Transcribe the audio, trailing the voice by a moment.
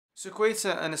So Kuwait's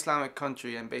an Islamic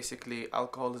country, and basically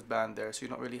alcohol is banned there, so you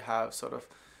don't really have sort of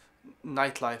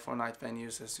nightlife or night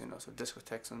venues as so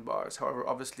discotheques and bars. However,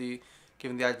 obviously,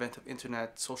 given the advent of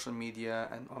internet, social media,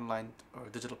 and online or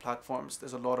digital platforms,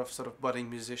 there's a lot of sort of budding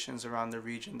musicians around the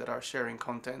region that are sharing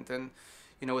content, and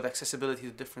with accessibility to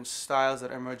different styles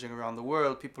that are emerging around the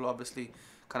world, people obviously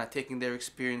kind of taking their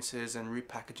experiences and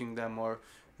repackaging them or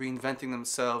reinventing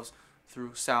themselves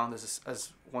through sound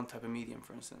as one type of medium,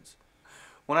 for instance.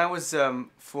 When I was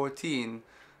 14,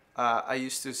 I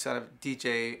used to sort of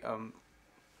DJ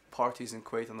parties in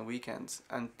Kuwait on the weekends,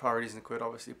 and parties in Kuwait,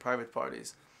 obviously private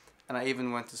parties. And I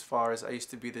even went as far as I used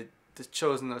to be the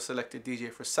chosen or selected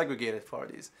DJ for segregated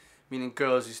parties, meaning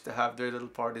girls used to have their little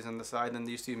parties on the side and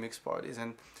they used to be mixed parties.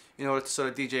 And in order to sort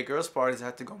of DJ girls' parties, I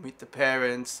had to go meet the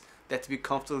parents. They had to be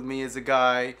comfortable with me as a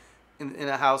guy in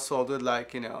a household with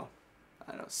like, I don't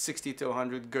know, 60 to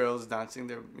 100 girls dancing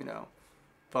their,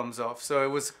 bums off. So it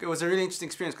was a really interesting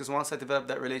experience, because once I developed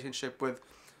that relationship with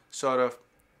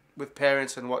with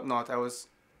parents and whatnot, I was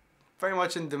very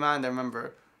much in demand, I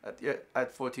remember,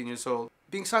 at 14 years old.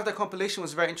 Being signed to that compilation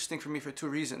was very interesting for me for two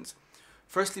reasons.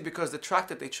 Firstly, because the track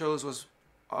that they chose was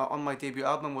on my debut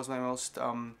album was my most,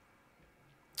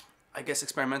 I guess,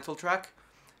 experimental track.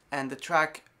 And the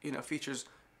track, features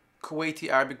Kuwaiti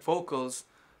Arabic vocals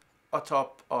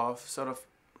atop of sort of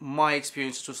my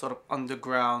experience to sort of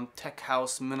underground tech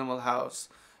house, minimal house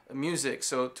music.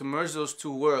 So to merge those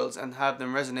two worlds and have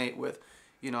them resonate with,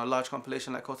 a large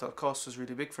compilation like Hotel Cost was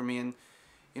really big for me. And,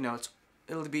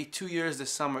 it'll be 2 years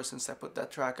this summer since I put that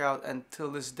track out, and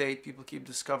till this date people keep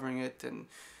discovering it and,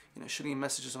 shooting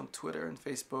messages on Twitter and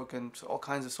Facebook and all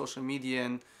kinds of social media,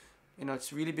 and,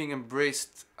 it's really being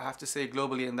embraced, I have to say,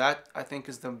 globally, and that I think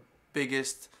is the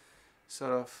biggest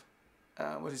sort of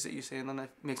what is it you say, and then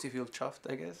it makes me feel chuffed,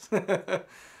 I guess.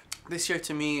 This year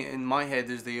to me, in my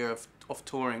head, is the year of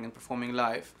touring and performing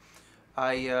live.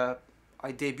 I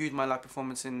debuted my live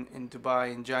performance in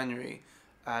Dubai in January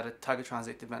at a Tiger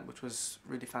Translate event, which was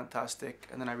really fantastic.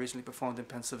 And then I recently performed in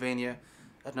Pennsylvania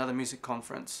at another music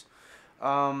conference.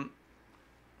 And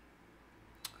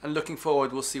looking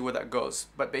forward, we'll see where that goes.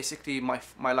 But basically, my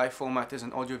live format is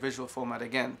an audiovisual format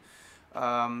again,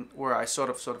 where I sort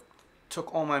of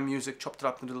took all my music, chopped it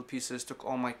up in little pieces, took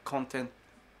all my content,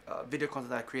 video content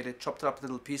that I created, chopped it up in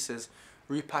little pieces,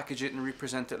 repackage it and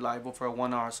represent it live over a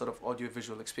 1 hour sort of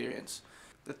audiovisual experience.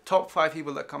 The top 5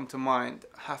 people that come to mind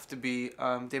have to be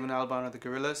Damon Albarn of the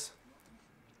Gorillaz,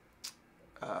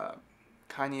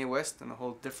 Kanye West in a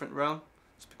whole different realm,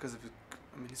 just because of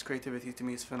his creativity to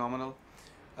me is phenomenal.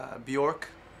 Bjork,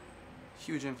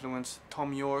 huge influence.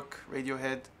 Tom York,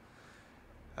 Radiohead.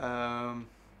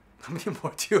 How many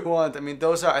more do you want?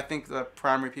 Those are, I think, the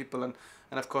primary people, and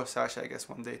of course Sasha, I guess,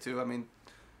 one day too.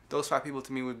 Those 5 people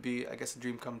to me would be, I guess, a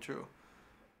dream come true.